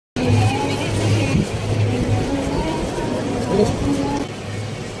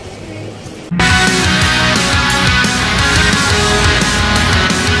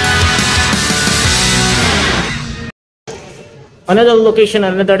Another location,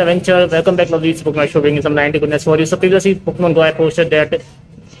 another adventure. Welcome back, lovely Pokemon show, bringing some 90 goodness for you. So previously, Pokemon Go I posted that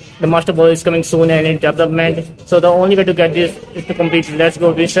the Master Ball is coming soon and in development. So the only way to get this is to complete Let's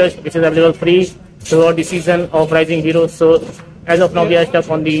Go research, which is available free throughout the season of Rising Heroes. So as of now, we are stuck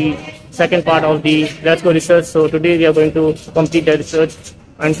on the second part of the Let's Go research. So today we are going to complete the research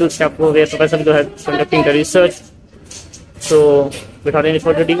until step 4, where Professor Willow is conducting the research. So without any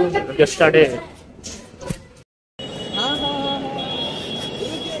further ado, let's get started.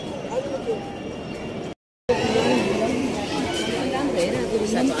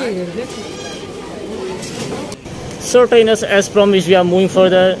 So trainers, as promised, we are moving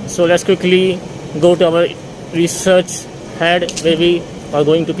further. So let's quickly go to our research head, where we are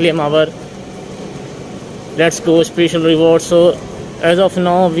going to claim our Let's Go special reward. So as of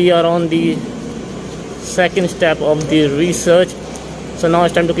now, we are on the second step of the research. So now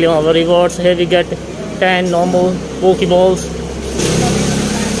it's time to claim our rewards. Here we get 10 normal Pokeballs.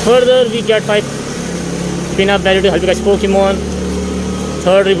 Further, we get 5 peanut value to help you catch Pokemon.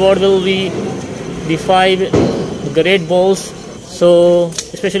 Third reward will be the 5 great balls. So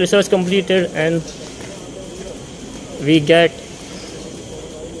special research completed, and we get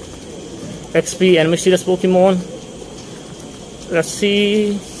XP and mysterious Pokemon. Let's see,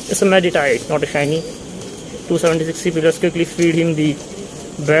 it's a Meditite, not a shiny. 276 CP. Let's quickly feed him the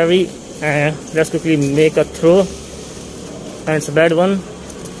berry, and let's quickly make a throw, and it's a bad one,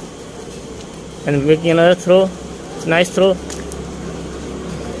 and making another throw. It's a nice throw.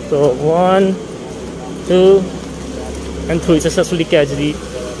 So 1, 2 and 3. Successfully catch the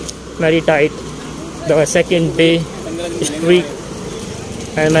Meditite, the second day streak,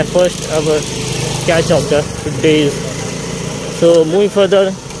 and my first ever catch of the days. So moving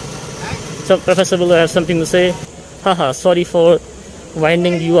further, so Professor Willow has something to say. Haha, sorry for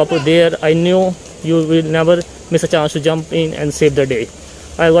winding you up there. I knew you will never miss a chance to jump in and save the day.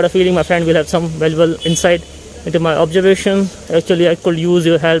 I got a feeling my friend will have some valuable insight into my observation. Actually, I could use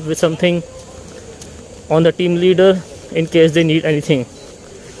your help with something on the team leader in case they need anything.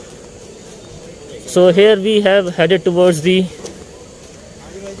 So here we have headed towards the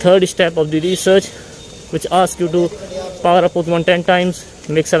third step of the research, which asks you to power up Pokemon 10 times,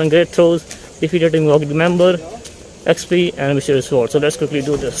 make 7 great throws, defeat a team member, XP and mysterious sword. So let's quickly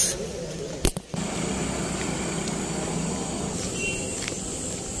do this.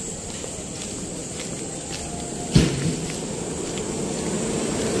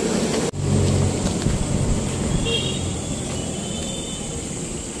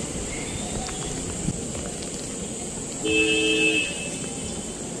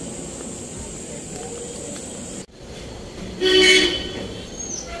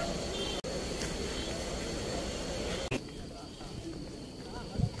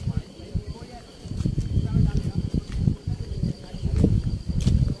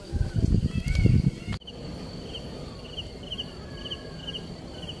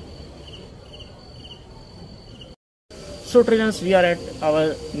 So trainers, we are at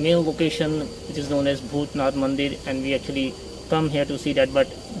our main location, which is known as Bhutnath Mandir, and we actually come here to see that, but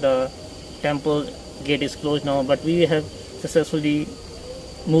the temple gate is closed now. But we have successfully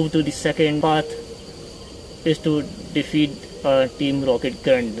moved to the second path, is to defeat Team Rocket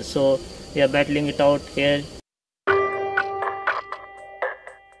Current. So we are battling it out here.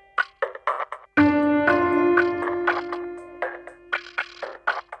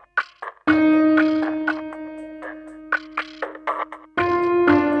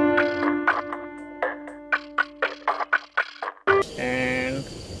 And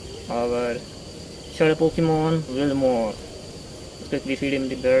our shadow Pokemon, Willow. Let's quickly feed him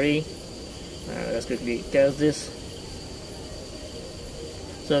the berry. Let's quickly catch this.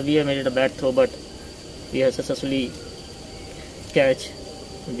 So we have made it a bad throw, but we have successfully catch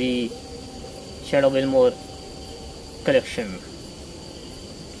the Shadow Wilmore collection.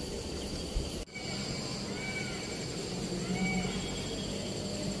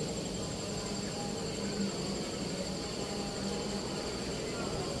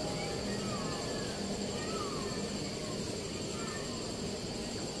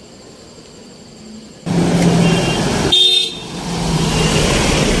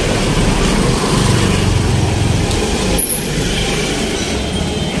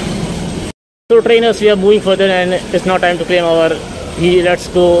 So trainers, we are moving further, and it's now time to claim our Let's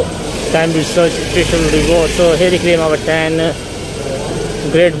Go time research special reward. So here we claim our 10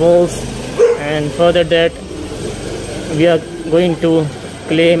 great balls, and further that we are going to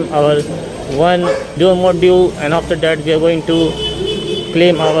claim our 1 dual module, and after that we are going to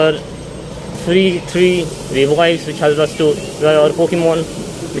claim our free 3 revives, which helps us to revive our Pokemon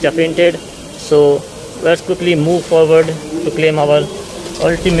which are fainted. So let's quickly move forward to claim our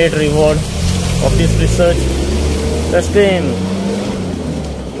ultimate reward of this research. Let's claim.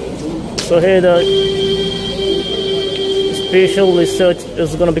 So here the special research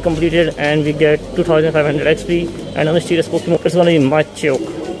is going to be completed and we get 2500 XP and a mysterious Pokemon. It's going to be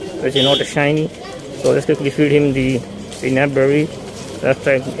Machoke, which is not a shiny. So let's quickly feed him the nap berry. Let's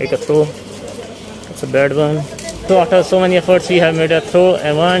try to make a throw. It's a bad one. So after so many efforts we have made a throw,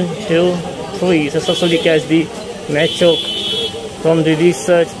 and 1, 2, 3 successfully catch the Machoke from the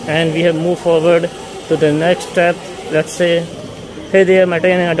research, and we have moved forward to the next step. Let's say, hey there my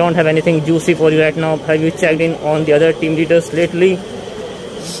trainer, I don't have anything juicy for you right now. Have you checked in on the other team leaders lately?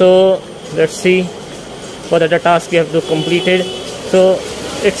 So let's see what other task we have to completed. So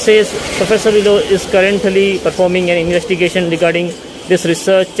it says Professor Willow is currently performing an investigation regarding this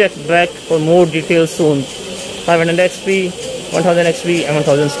research. Check back for more details soon. 500 XP, 1000 XP and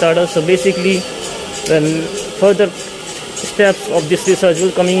 1000 Stardust. So basically the further steps of this research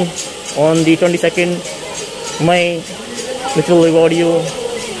will coming on the 22nd May, which will reward you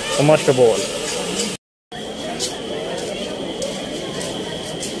a Master Ball.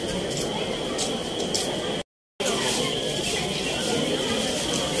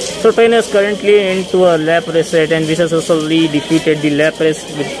 So trainer is currently into a Lapras set and we successfully defeated the Lapras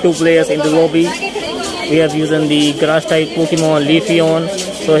with 2 players in the lobby. We have used the grass type Pokemon Leafeon.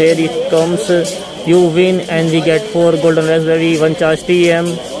 So here it comes, you win and we get 4 golden raspberry, 1 charge TM,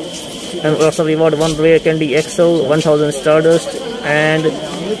 and also reward 1 rare candy XL, 1000 Stardust and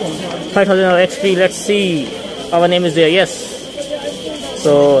 5000 XP. Let's see, our name is there, yes.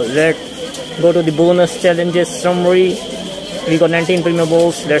 So let's go to the bonus challenges summary. We got 19 premium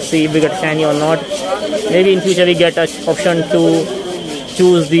balls. Let's see if we get shiny or not. Maybe in future we get an option to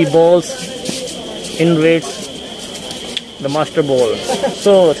choose the balls in rates, the Master Ball.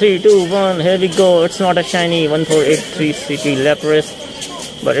 So 3, 2, 1, here we go. It's not a shiny 1483 CP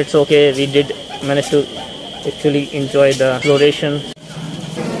Lapras, but it's okay. We did manage to actually enjoy the exploration.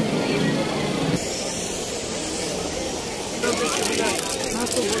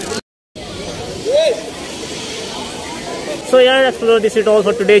 So yeah, explore this is all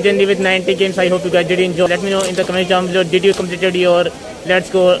for today's journey with Niantic games. I hope you guys did enjoy. Let me know in the comments down below, did you completed your Let's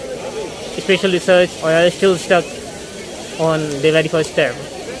Go special research or are you still stuck on the very first step?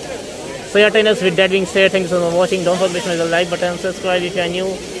 So yeah trainers, with that being said, thank you so much for watching. Don't forget to smash the like button, subscribe if you are new,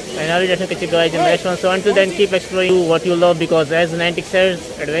 and I will definitely catch you guys in the next one. So until then, keep exploring what you love, because as Niantic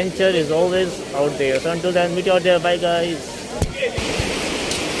says, adventure is always out there. So until then, meet you out there. Bye guys.